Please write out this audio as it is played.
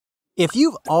If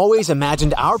you've always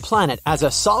imagined our planet as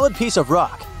a solid piece of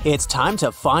rock, it's time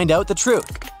to find out the truth.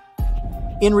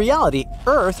 In reality,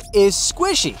 Earth is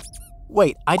squishy.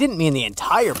 Wait, I didn't mean the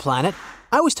entire planet.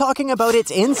 I was talking about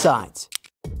its insides.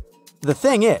 The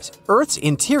thing is, Earth's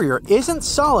interior isn't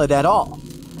solid at all.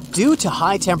 Due to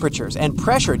high temperatures and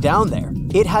pressure down there,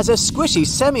 it has a squishy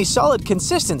semi-solid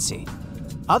consistency.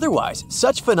 Otherwise,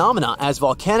 such phenomena as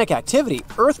volcanic activity,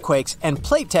 earthquakes, and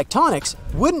plate tectonics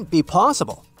wouldn't be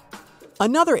possible.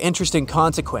 Another interesting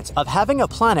consequence of having a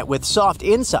planet with soft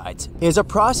insides is a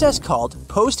process called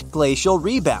post-glacial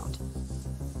rebound.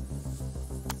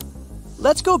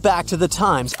 Let's go back to the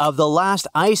times of the last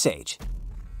ice age.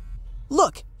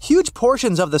 Look, huge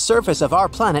portions of the surface of our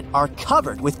planet are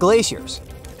covered with glaciers.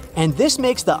 And this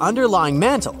makes the underlying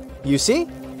mantle, you see,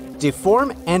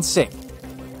 deform and sink.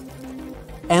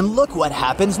 And look what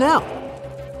happens now.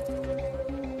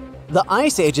 The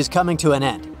ice age is coming to an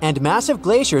end, and massive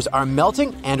glaciers are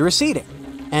melting and receding.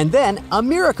 And then a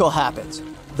miracle happens.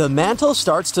 The mantle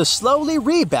starts to slowly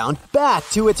rebound back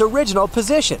to its original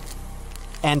position.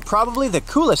 And probably the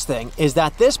coolest thing is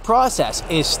that this process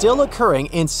is still occurring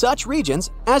in such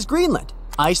regions as Greenland,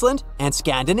 Iceland, and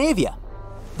Scandinavia.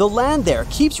 The land there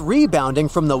keeps rebounding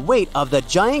from the weight of the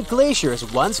giant glaciers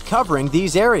once covering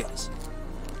these areas.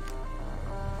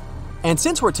 And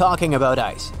since we're talking about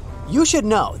ice, you should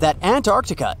know that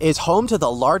Antarctica is home to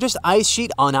the largest ice sheet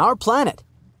on our planet.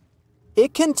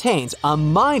 It contains a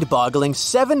mind-boggling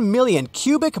 7 million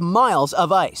cubic miles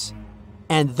of ice.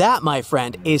 And that, my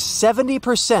friend, is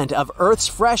 70% of Earth's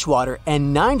freshwater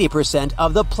and 90%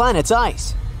 of the planet's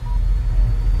ice.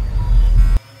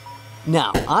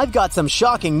 Now, I've got some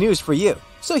shocking news for you,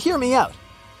 so hear me out.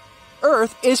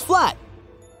 Earth is flat.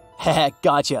 Heh,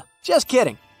 gotcha. Just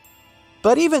kidding.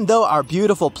 But even though our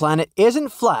beautiful planet isn't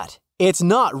flat, it's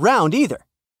not round either.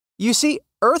 You see,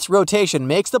 Earth's rotation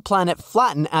makes the planet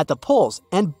flatten at the poles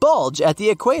and bulge at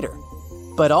the equator.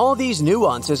 But all these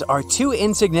nuances are too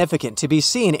insignificant to be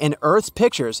seen in Earth's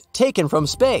pictures taken from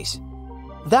space.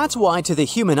 That's why to the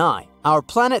human eye, our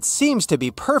planet seems to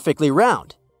be perfectly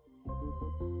round.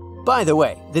 By the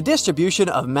way, the distribution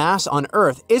of mass on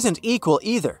Earth isn't equal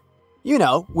either. You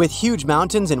know, with huge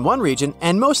mountains in one region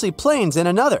and mostly plains in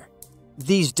another.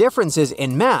 These differences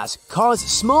in mass cause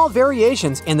small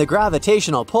variations in the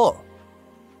gravitational pull.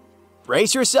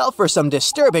 Brace yourself for some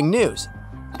disturbing news.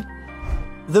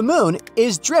 The moon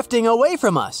is drifting away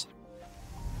from us.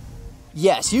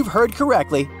 Yes, you've heard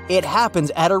correctly. It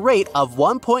happens at a rate of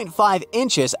 1.5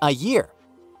 inches a year.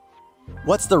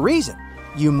 What's the reason?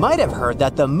 You might have heard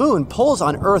that the moon pulls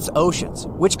on Earth's oceans,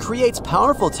 which creates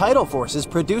powerful tidal forces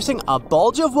producing a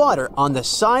bulge of water on the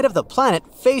side of the planet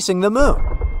facing the moon.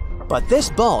 But this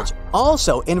bulge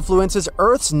also influences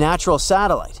Earth's natural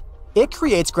satellite. It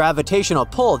creates gravitational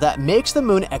pull that makes the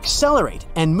moon accelerate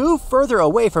and move further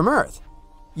away from Earth.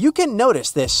 You can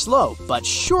notice this slow but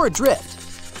sure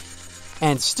drift.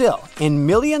 And still, in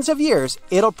millions of years,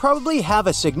 it'll probably have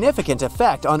a significant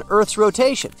effect on Earth's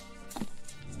rotation.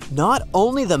 Not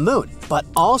only the moon, but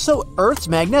also Earth's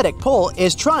magnetic pole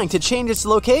is trying to change its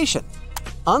location.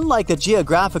 Unlike the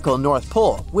geographical North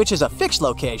Pole, which is a fixed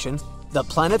location, the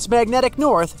planet's magnetic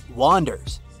north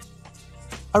wanders.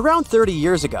 Around 30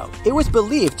 years ago, it was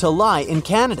believed to lie in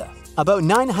Canada, about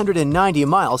 990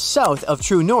 miles south of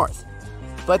true north.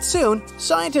 But soon,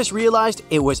 scientists realized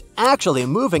it was actually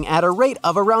moving at a rate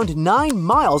of around 9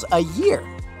 miles a year.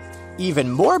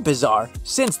 Even more bizarre,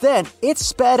 since then it's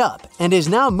sped up and is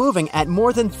now moving at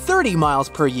more than 30 miles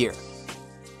per year.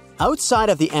 Outside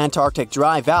of the Antarctic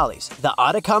dry valleys, the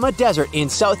Atacama Desert in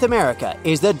South America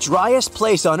is the driest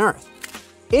place on Earth.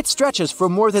 It stretches for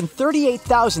more than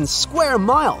 38,000 square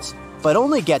miles, but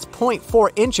only gets 0.4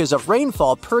 inches of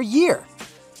rainfall per year.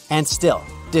 And still,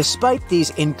 despite these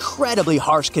incredibly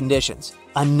harsh conditions,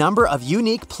 a number of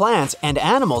unique plants and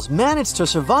animals manage to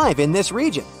survive in this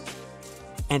region.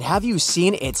 And have you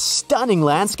seen its stunning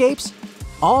landscapes?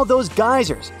 All those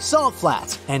geysers, salt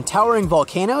flats, and towering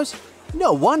volcanoes?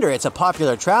 No wonder it's a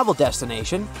popular travel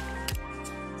destination.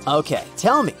 Okay,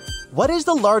 tell me, what is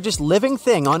the largest living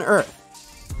thing on Earth?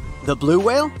 The blue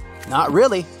whale? Not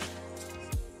really.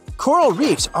 Coral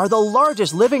reefs are the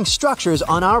largest living structures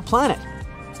on our planet.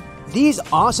 These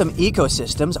awesome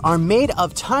ecosystems are made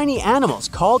of tiny animals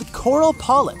called coral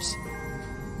polyps.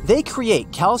 They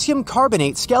create calcium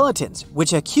carbonate skeletons,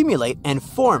 which accumulate and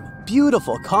form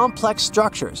beautiful complex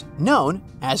structures known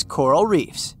as coral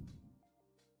reefs.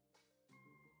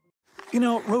 You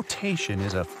know, rotation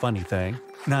is a funny thing.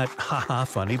 Not haha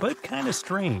funny, but kind of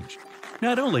strange.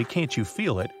 Not only can't you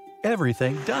feel it,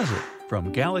 everything does it.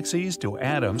 From galaxies to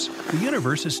atoms, the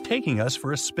universe is taking us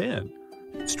for a spin.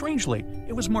 Strangely,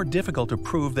 it was more difficult to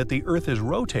prove that the Earth is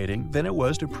rotating than it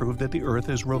was to prove that the Earth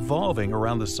is revolving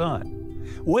around the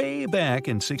Sun. Way back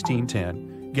in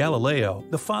 1610, Galileo,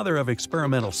 the father of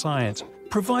experimental science,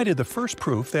 provided the first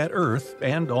proof that Earth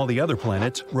and all the other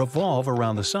planets revolve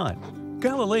around the Sun.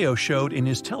 Galileo showed in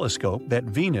his telescope that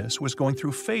Venus was going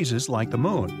through phases like the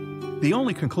Moon. The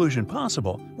only conclusion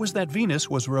possible was that Venus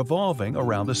was revolving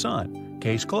around the Sun.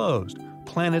 Case closed.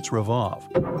 Planets revolve.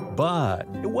 But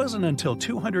it wasn't until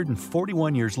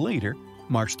 241 years later,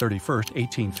 March 31,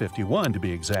 1851 to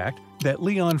be exact, that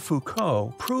Leon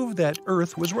Foucault proved that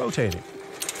Earth was rotating.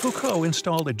 Foucault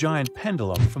installed a giant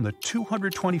pendulum from the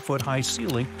 220-foot-high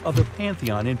ceiling of the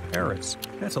Pantheon in Paris.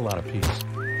 That's a lot of peace.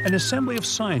 An assembly of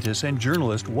scientists and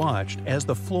journalists watched as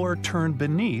the floor turned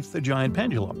beneath the giant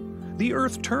pendulum. "The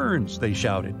Earth turns," they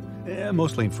shouted,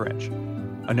 mostly in French.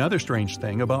 Another strange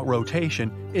thing about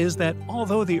rotation is that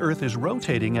although the Earth is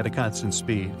rotating at a constant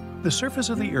speed, the surface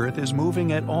of the Earth is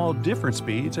moving at all different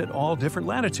speeds at all different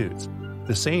latitudes.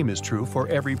 The same is true for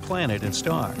every planet and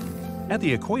star. At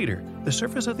the equator, the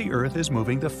surface of the Earth is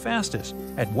moving the fastest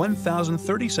at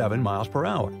 1,037 miles per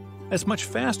hour. That's much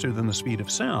faster than the speed of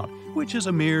sound, which is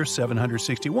a mere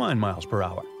 761 miles per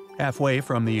hour. Halfway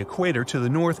from the equator to the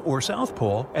North or South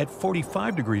Pole at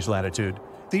 45 degrees latitude,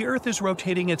 the Earth is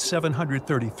rotating at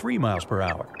 733 miles per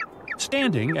hour.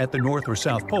 Standing at the North or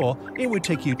South Pole, it would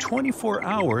take you 24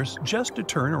 hours just to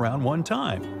turn around one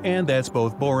time, and that's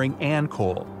both boring and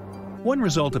cold. One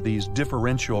result of these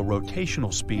differential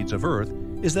rotational speeds of Earth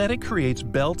is that it creates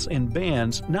belts and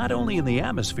bands not only in the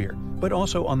atmosphere, but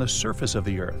also on the surface of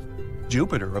the Earth.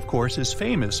 Jupiter, of course, is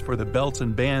famous for the belts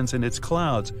and bands in its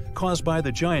clouds caused by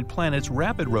the giant planet's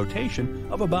rapid rotation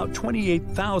of about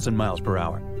 28,000 miles per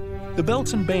hour. The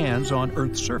belts and bands on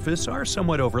Earth's surface are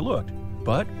somewhat overlooked,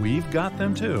 but we've got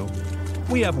them too.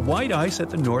 We have white ice at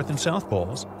the North and South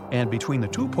Poles, and between the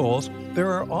two poles,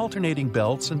 there are alternating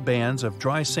belts and bands of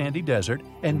dry sandy desert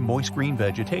and moist green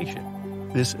vegetation.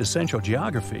 This essential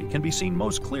geography can be seen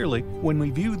most clearly when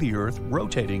we view the Earth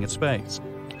rotating in space.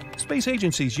 Space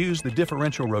agencies use the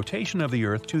differential rotation of the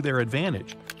Earth to their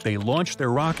advantage. They launch their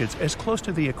rockets as close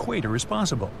to the equator as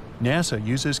possible. NASA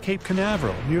uses Cape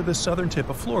Canaveral near the southern tip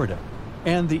of Florida.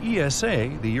 And the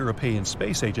ESA, the European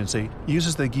Space Agency,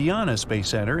 uses the Guiana Space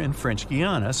Center in French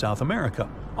Guiana, South America,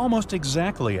 almost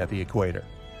exactly at the equator.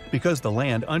 Because the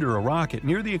land under a rocket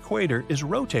near the equator is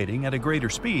rotating at a greater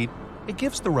speed, it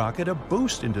gives the rocket a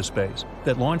boost into space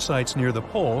that launch sites near the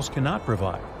poles cannot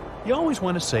provide. You always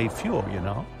want to save fuel, you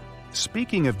know.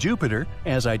 Speaking of Jupiter,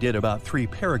 as I did about 3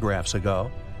 paragraphs ago,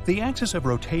 the axis of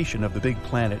rotation of the big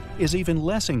planet is even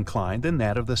less inclined than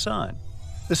that of the Sun.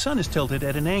 The Sun is tilted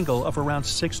at an angle of around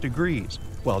 6 degrees,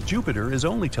 while Jupiter is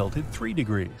only tilted 3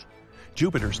 degrees.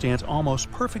 Jupiter stands almost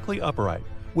perfectly upright,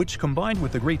 which combined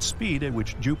with the great speed at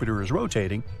which Jupiter is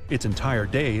rotating, its entire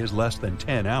day is less than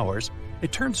 10 hours,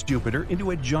 it turns Jupiter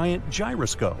into a giant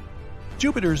gyroscope.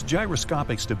 Jupiter's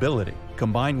gyroscopic stability,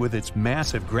 combined with its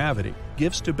massive gravity,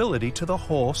 gives stability to the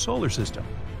whole solar system.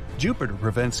 Jupiter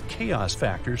prevents chaos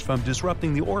factors from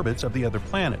disrupting the orbits of the other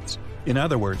planets. In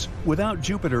other words, without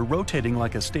Jupiter rotating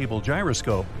like a stable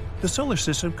gyroscope, the solar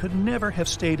system could never have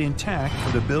stayed intact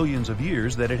for the billions of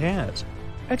years that it has.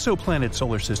 Exoplanet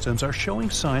solar systems are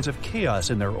showing signs of chaos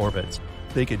in their orbits.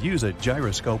 They could use a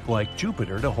gyroscope like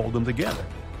Jupiter to hold them together.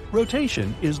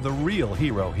 Rotation is the real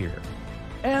hero here.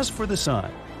 As for the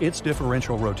Sun, its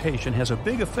differential rotation has a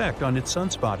big effect on its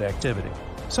sunspot activity.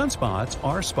 Sunspots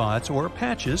are spots or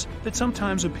patches that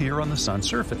sometimes appear on the Sun's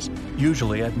surface,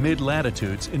 usually at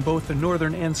mid-latitudes in both the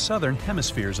northern and southern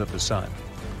hemispheres of the Sun.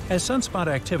 As sunspot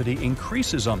activity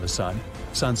increases on the Sun,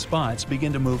 sunspots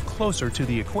begin to move closer to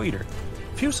the equator.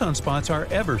 Few sunspots are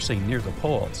ever seen near the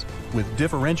poles. With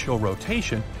differential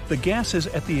rotation, the gases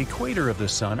at the equator of the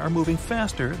Sun are moving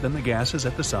faster than the gases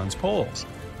at the Sun's poles.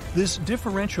 This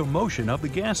differential motion of the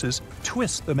gases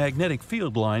twists the magnetic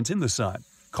field lines in the Sun,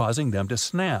 causing them to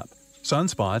snap.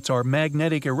 Sunspots are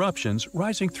magnetic eruptions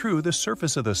rising through the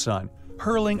surface of the Sun,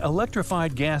 hurling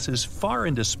electrified gases far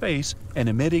into space and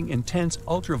emitting intense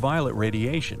ultraviolet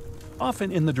radiation,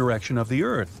 often in the direction of the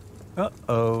Earth.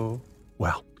 Uh-oh.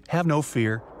 Well, have no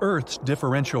fear, Earth's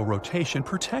differential rotation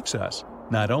protects us.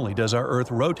 Not only does our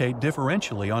Earth rotate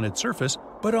differentially on its surface,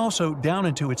 but also down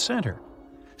into its center.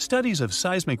 Studies of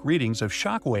seismic readings of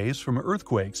shock waves from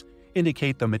earthquakes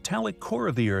indicate the metallic core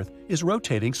of the Earth is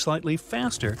rotating slightly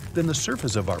faster than the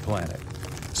surface of our planet.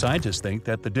 Scientists think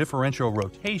that the differential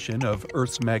rotation of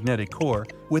Earth's magnetic core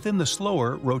within the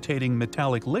slower rotating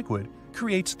metallic liquid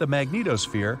creates the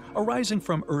magnetosphere arising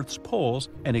from Earth's poles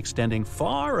and extending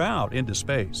far out into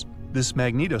space. This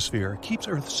magnetosphere keeps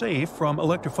Earth safe from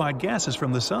electrified gases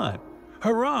from the Sun.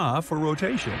 Hurrah for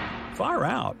rotation! Far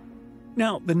out!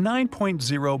 Now, the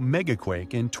 9.0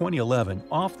 megaquake in 2011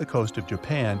 off the coast of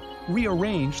Japan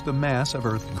rearranged the mass of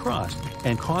Earth's crust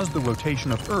and caused the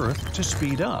rotation of Earth to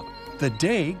speed up. The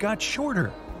day got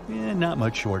shorter. Not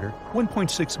much shorter,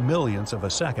 1.6 millionths of a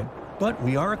second, but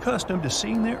we are accustomed to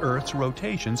seeing the Earth's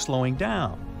rotation slowing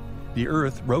down. The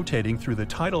Earth rotating through the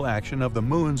tidal action of the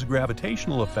Moon's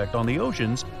gravitational effect on the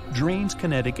oceans drains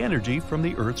kinetic energy from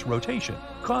the Earth's rotation,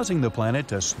 causing the planet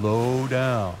to slow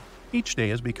down. Each day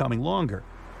is becoming longer,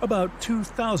 about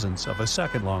 0.02 of a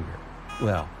second longer.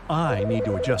 Well, I need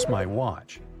to adjust my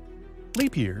watch.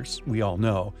 Leap years, we all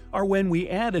know, are when we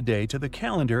add a day to the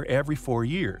calendar every 4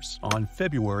 years, on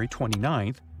February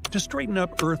 29th, to straighten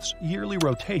up Earth's yearly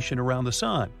rotation around the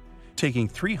Sun, taking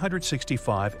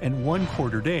 365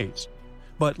 1/4 days.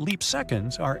 But leap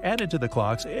seconds are added to the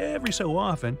clocks every so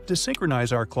often to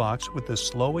synchronize our clocks with the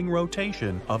slowing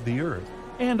rotation of the Earth,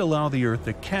 and allow the Earth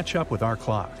to catch up with our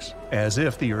clocks, as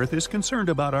if the Earth is concerned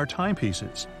about our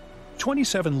timepieces.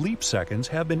 27 leap seconds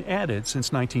have been added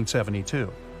since 1972.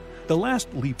 The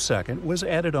last leap second was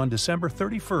added on December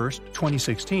 31,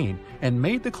 2016, and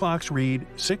made the clocks read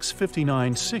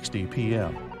 6:59:60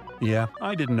 p.m. Yeah,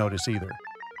 I didn't notice either.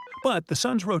 But the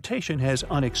Sun's rotation has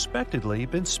unexpectedly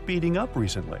been speeding up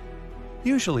recently.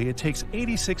 Usually it takes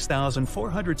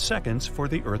 86,400 seconds for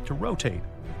the Earth to rotate,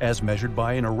 as measured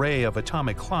by an array of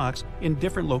atomic clocks in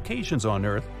different locations on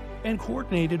Earth and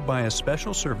coordinated by a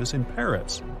special service in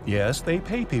Paris. Yes, they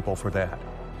pay people for that.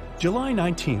 July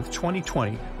 19,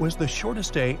 2020 was the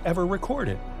shortest day ever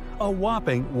recorded, a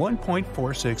whopping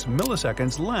 1.46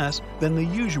 milliseconds less than the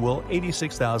usual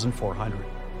 86,400.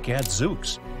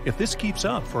 Gadzooks! If this keeps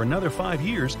up for another 5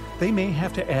 years, they may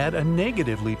have to add a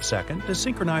negative leap second to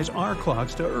synchronize our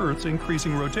clocks to Earth's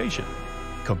increasing rotation.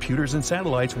 Computers and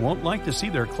satellites won't like to see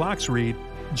their clocks read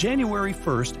January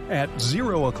 1st at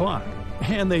 0 o'clock,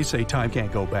 and they say time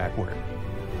can't go backward.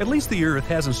 At least the Earth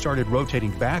hasn't started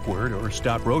rotating backward or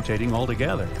stopped rotating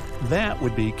altogether. That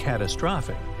would be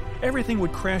catastrophic. Everything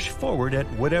would crash forward at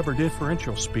whatever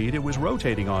differential speed it was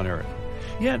rotating on Earth.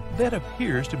 Yet that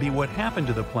appears to be what happened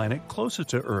to the planet closest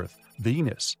to Earth,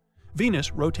 Venus.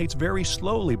 Venus rotates very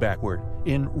slowly backward,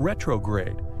 in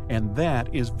retrograde, and that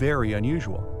is very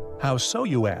unusual. How so,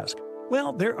 you ask?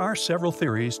 Well, there are several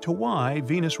theories to why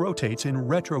Venus rotates in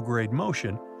retrograde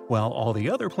motion, while all the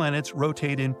other planets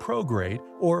rotate in prograde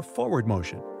or forward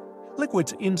motion.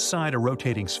 Liquids inside a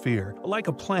rotating sphere, like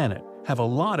a planet, have a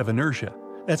lot of inertia.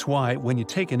 That's why when you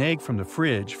take an egg from the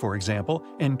fridge, for example,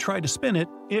 and try to spin it,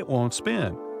 it won't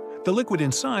spin. The liquid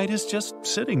inside is just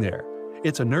sitting there.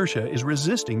 Its inertia is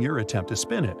resisting your attempt to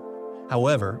spin it.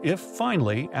 However, if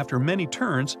finally, after many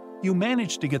turns, you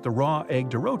manage to get the raw egg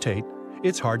to rotate,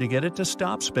 it's hard to get it to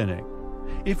stop spinning.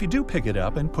 If you do pick it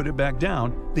up and put it back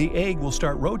down, the egg will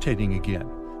start rotating again,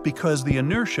 because the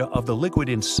inertia of the liquid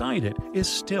inside it is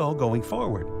still going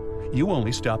forward. You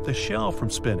only stop the shell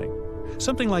from spinning.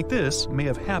 Something like this may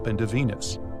have happened to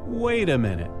Venus. Wait a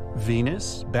minute.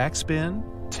 Venus? Backspin?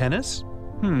 Tennis?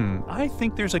 I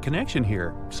think there's a connection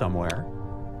here, somewhere.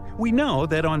 We know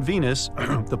that on Venus,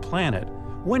 the planet,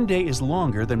 one day is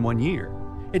longer than 1 year.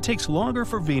 It takes longer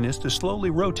for Venus to slowly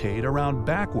rotate around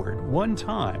backward one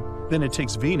time than it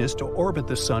takes Venus to orbit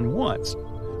the Sun once.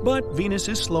 But Venus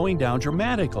is slowing down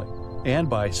dramatically, and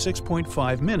by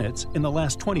 6.5 minutes in the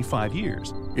last 25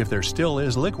 years. If there still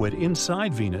is liquid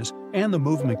inside Venus and the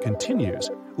movement continues,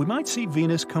 we might see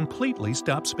Venus completely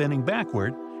stop spinning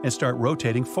backward and start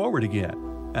rotating forward again.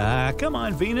 Come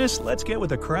on, Venus, let's get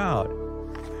with the crowd.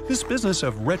 This business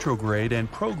of retrograde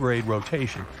and prograde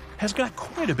rotation has got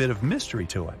quite a bit of mystery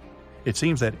to it. It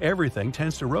seems that everything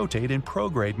tends to rotate in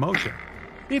prograde motion.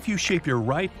 If you shape your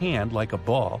right hand like a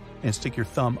ball and stick your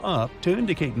thumb up to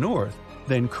indicate north,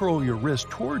 then curl your wrist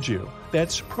towards you,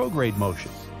 that's prograde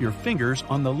motion. Your fingers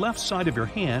on the left side of your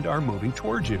hand are moving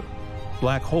towards you.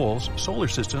 Black holes, solar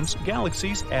systems,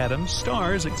 galaxies, atoms,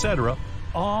 stars, etc.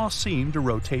 all seem to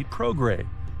rotate prograde,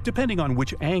 depending on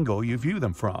which angle you view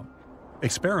them from.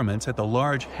 Experiments at the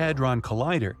Large Hadron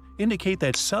Collider indicate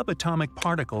that subatomic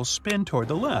particles spin toward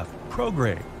the left,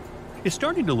 prograde. It's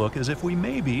starting to look as if we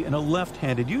may be in a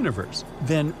left-handed universe.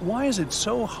 Then why is it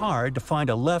so hard to find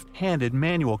a left-handed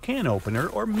manual can opener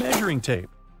or measuring tape?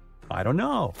 I don't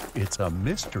know. It's a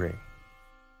mystery.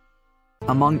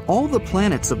 Among all the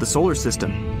planets of the solar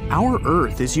system, our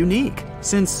Earth is unique,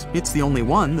 since it's the only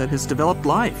one that has developed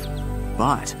life.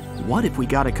 But what if we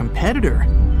got a competitor?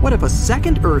 What if a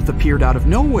second Earth appeared out of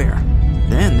nowhere?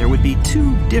 Then there would be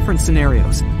two different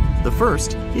scenarios. The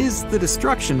first is the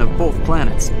destruction of both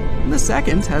planets. The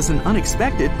second has an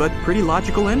unexpected but pretty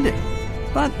logical ending.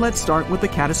 But let's start with the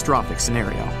catastrophic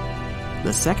scenario.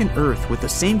 The second Earth with the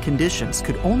same conditions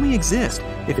could only exist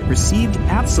if it received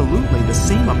absolutely the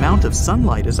same amount of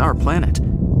sunlight as our planet.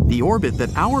 The orbit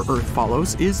that our Earth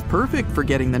follows is perfect for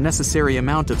getting the necessary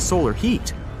amount of solar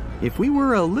heat. If we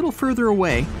were a little further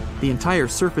away, the entire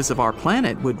surface of our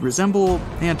planet would resemble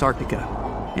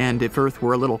Antarctica. And if Earth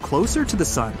were a little closer to the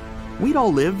sun, we'd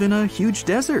all live in a huge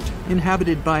desert,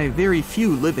 inhabited by very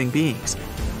few living beings.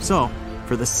 So,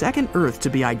 for the second Earth to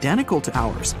be identical to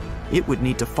ours, it would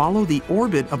need to follow the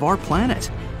orbit of our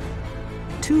planet.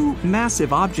 Two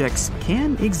massive objects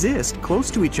can exist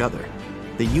close to each other.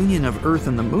 The union of Earth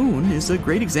and the Moon is a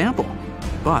great example.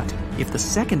 But if the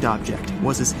second object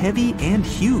was as heavy and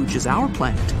huge as our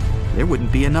planet, there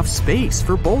wouldn't be enough space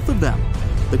for both of them.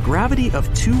 The gravity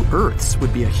of two Earths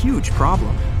would be a huge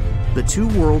problem. The two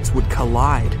worlds would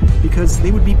collide because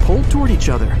they would be pulled toward each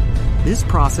other. This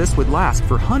process would last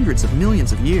for hundreds of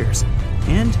millions of years.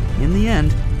 And in the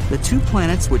end, the two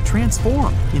planets would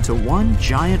transform into one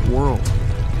giant world.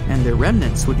 And their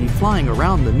remnants would be flying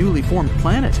around the newly formed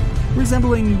planet,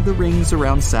 resembling the rings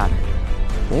around Saturn.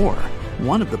 Or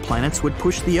one of the planets would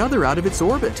push the other out of its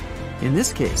orbit. In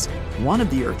this case, one of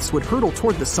the Earths would hurtle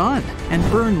toward the sun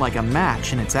and burn like a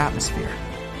match in its atmosphere.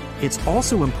 It's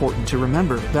also important to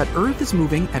remember that Earth is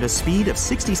moving at a speed of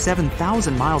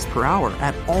 67,000 miles per hour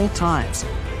at all times.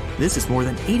 This is more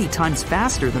than 80 times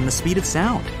faster than the speed of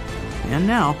sound. And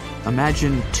now,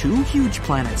 imagine two huge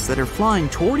planets that are flying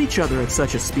toward each other at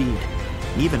such a speed.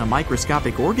 Even a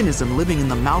microscopic organism living in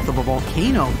the mouth of a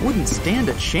volcano wouldn't stand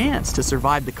a chance to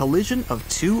survive the collision of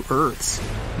two Earths.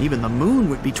 Even the Moon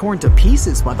would be torn to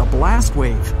pieces by the blast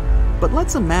wave. But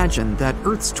let's imagine that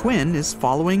Earth's twin is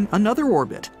following another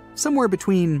orbit, somewhere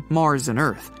between Mars and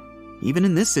Earth. Even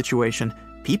in this situation,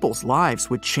 people's lives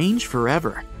would change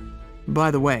forever.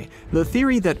 By the way, the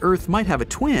theory that Earth might have a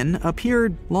twin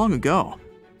appeared long ago.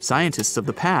 Scientists of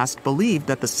the past believed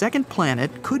that the second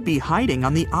planet could be hiding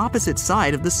on the opposite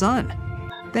side of the sun.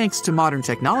 Thanks to modern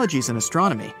technologies in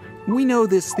astronomy, we know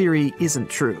this theory isn't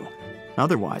true.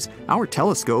 Otherwise, our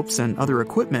telescopes and other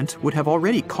equipment would have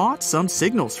already caught some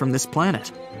signals from this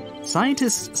planet.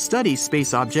 Scientists study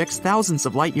space objects thousands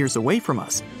of light years away from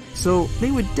us, so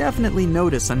they would definitely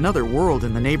notice another world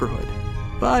in the neighborhood.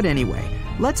 But anyway,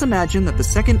 let's imagine that the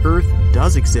second Earth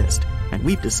does exist, and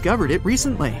we've discovered it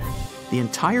recently. The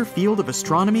entire field of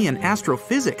astronomy and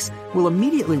astrophysics will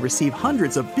immediately receive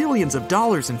hundreds of billions of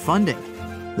dollars in funding.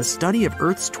 The study of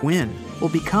Earth's twin will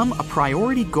become a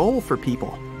priority goal for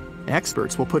people.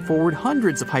 Experts will put forward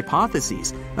hundreds of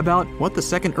hypotheses about what the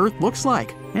second Earth looks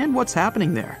like and what's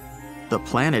happening there. The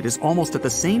planet is almost at the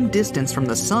same distance from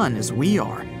the sun as we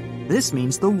are. This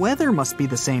means the weather must be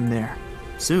the same there.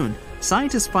 Soon,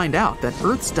 scientists find out that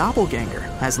Earth's doppelganger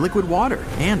has liquid water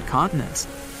and continents,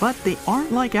 but they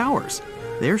aren't like ours.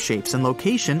 Their shapes and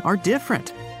location are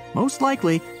different. Most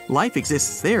likely, life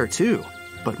exists there too.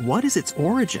 But what is its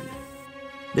origin?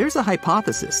 There's a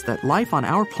hypothesis that life on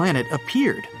our planet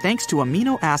appeared thanks to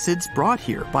amino acids brought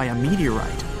here by a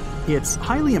meteorite. It's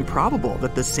highly improbable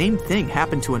that the same thing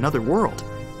happened to another world.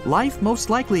 Life most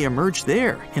likely emerged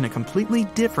there in a completely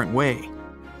different way.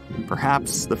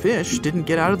 Perhaps the fish didn't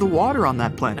get out of the water on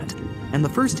that planet, and the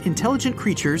first intelligent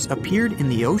creatures appeared in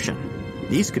the ocean.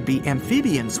 These could be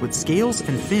amphibians with scales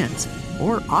and fins,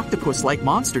 or octopus-like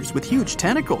monsters with huge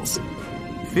tentacles.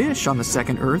 Fish on the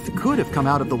second Earth could have come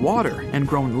out of the water and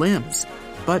grown limbs.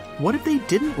 But what if they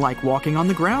didn't like walking on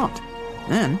the ground?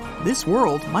 Then, this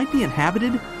world might be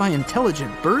inhabited by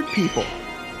intelligent bird people.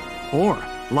 Or,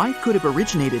 life could have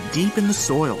originated deep in the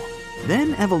soil.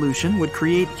 Then evolution would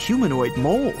create humanoid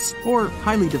moles or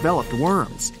highly developed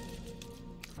worms.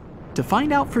 To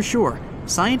find out for sure,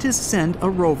 scientists send a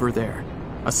rover there.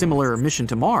 A similar mission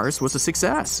to Mars was a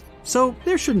success, so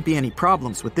there shouldn't be any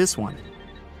problems with this one.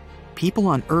 People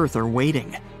on Earth are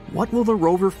waiting. What will the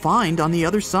rover find on the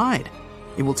other side?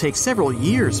 It will take several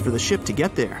years for the ship to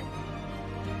get there.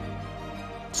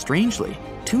 Strangely,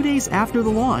 2 days after the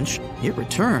launch, it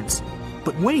returns.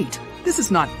 But wait, this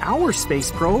is not our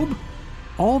space probe!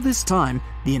 All this time,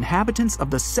 the inhabitants of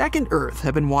the second Earth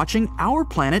have been watching our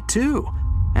planet too.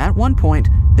 At one point,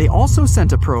 they also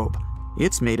sent a probe.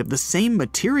 It's made of the same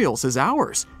materials as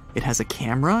ours. It has a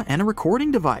camera and a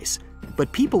recording device.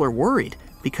 But people are worried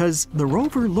because the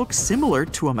rover looks similar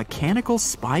to a mechanical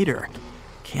spider.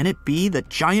 Can it be that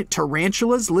giant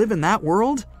tarantulas live in that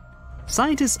world?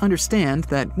 Scientists understand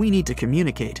that we need to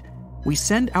communicate. We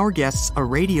send our guests a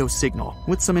radio signal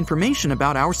with some information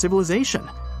about our civilization.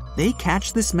 They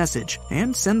catch this message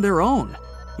and send their own.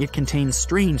 It contains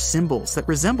strange symbols that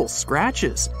resemble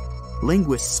scratches.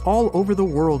 Linguists all over the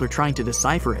world are trying to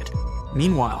decipher it.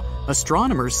 Meanwhile,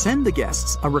 astronomers send the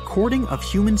guests a recording of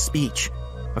human speech.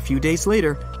 A few days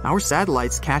later, our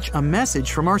satellites catch a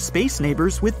message from our space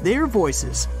neighbors with their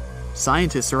voices.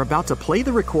 Scientists are about to play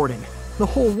the recording. The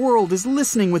whole world is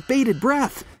listening with bated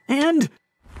breath, and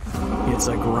it's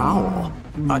a growl.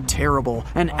 A terrible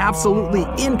and absolutely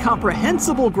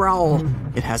incomprehensible growl.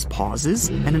 It has pauses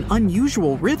and an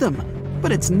unusual rhythm,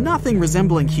 but it's nothing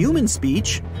resembling human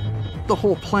speech. The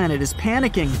whole planet is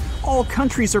panicking. All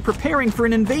countries are preparing for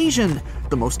an invasion.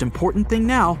 The most important thing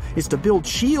now is to build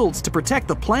shields to protect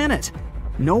the planet.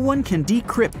 No one can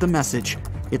decrypt the message.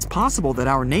 It's possible that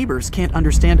our neighbors can't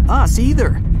understand us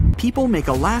either. People make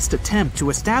a last attempt to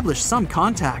establish some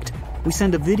contact. We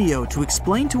send a video to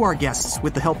explain to our guests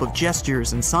with the help of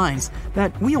gestures and signs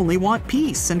that we only want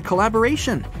peace and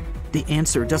collaboration. The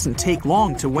answer doesn't take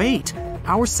long to wait.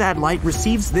 Our satellite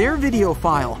receives their video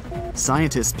file.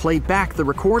 Scientists play back the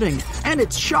recording, and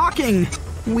it's shocking!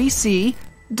 We see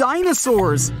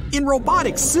dinosaurs in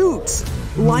robotic suits!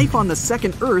 Life on the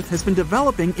second Earth has been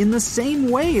developing in the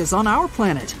same way as on our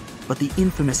planet. But the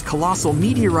infamous colossal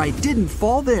meteorite didn't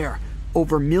fall there.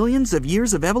 Over millions of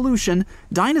years of evolution,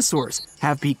 dinosaurs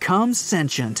have become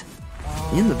sentient.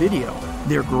 In the video,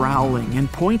 they're growling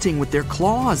and pointing with their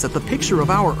claws at the picture of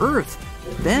our Earth.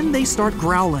 Then they start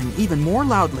growling even more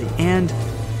loudly, and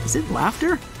is it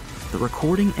laughter? The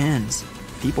recording ends.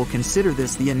 People consider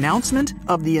this the announcement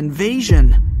of the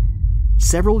invasion.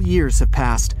 Several years have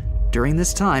passed. During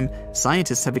this time,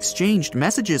 scientists have exchanged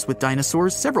messages with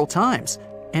dinosaurs several times,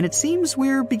 and it seems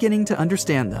we're beginning to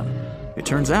understand them. It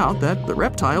turns out that the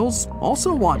reptiles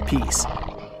also want peace.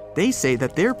 They say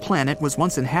that their planet was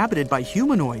once inhabited by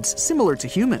humanoids similar to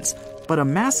humans, but a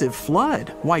massive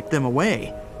flood wiped them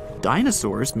away.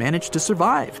 Dinosaurs managed to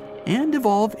survive and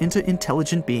evolve into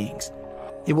intelligent beings.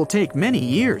 It will take many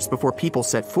years before people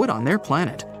set foot on their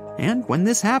planet, and when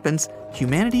this happens,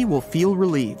 humanity will feel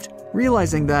relieved,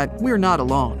 realizing that we're not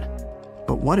alone.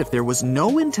 But what if there was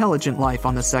no intelligent life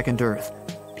on the second Earth?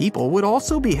 People would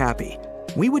also be happy.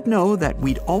 We would know that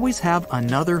we'd always have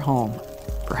another home.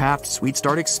 Perhaps we'd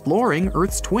start exploring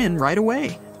Earth's twin right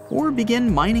away, or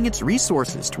begin mining its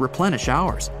resources to replenish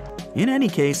ours. In any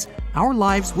case, our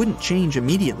lives wouldn't change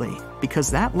immediately, because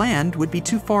that land would be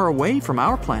too far away from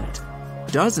our planet.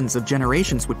 Dozens of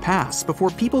generations would pass before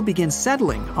people begin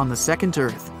settling on the second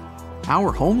Earth.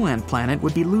 Our homeland planet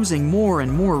would be losing more and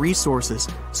more resources,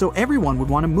 so everyone would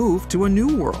want to move to a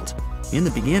new world. In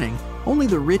the beginning, only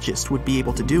the richest would be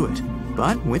able to do it,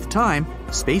 but with time,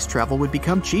 space travel would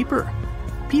become cheaper.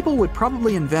 People would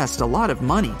probably invest a lot of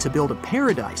money to build a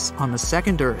paradise on the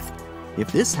second Earth.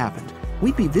 If this happened,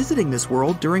 we'd be visiting this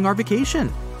world during our vacation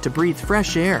to breathe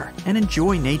fresh air and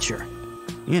enjoy nature.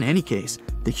 In any case,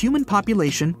 the human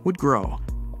population would grow.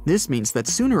 This means that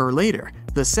sooner or later,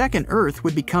 the second Earth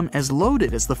would become as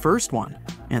loaded as the first one,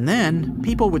 and then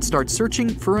people would start searching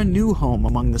for a new home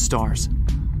among the stars.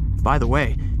 By the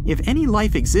way, if any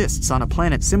life exists on a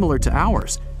planet similar to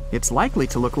ours, it's likely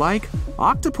to look like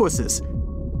octopuses.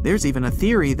 There's even a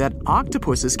theory that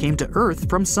octopuses came to Earth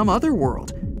from some other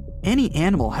world. Any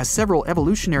animal has several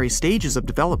evolutionary stages of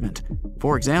development.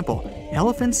 For example,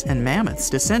 elephants and mammoths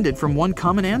descended from one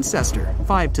common ancestor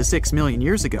 5 to 6 million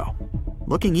years ago.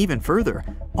 Looking even further,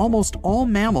 almost all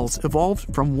mammals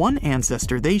evolved from one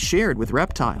ancestor they shared with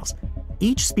reptiles.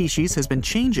 Each species has been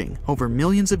changing over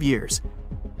millions of years.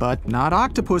 But not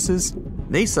octopuses.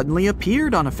 They suddenly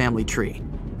appeared on a family tree.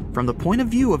 From the point of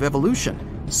view of evolution,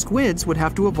 squids would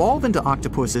have to evolve into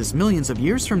octopuses millions of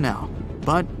years from now.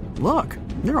 But look,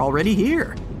 they're already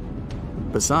here.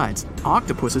 Besides,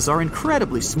 octopuses are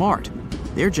incredibly smart.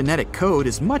 Their genetic code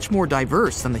is much more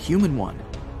diverse than the human one.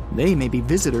 They may be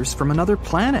visitors from another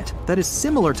planet that is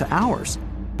similar to ours.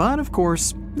 But of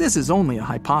course, this is only a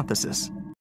hypothesis.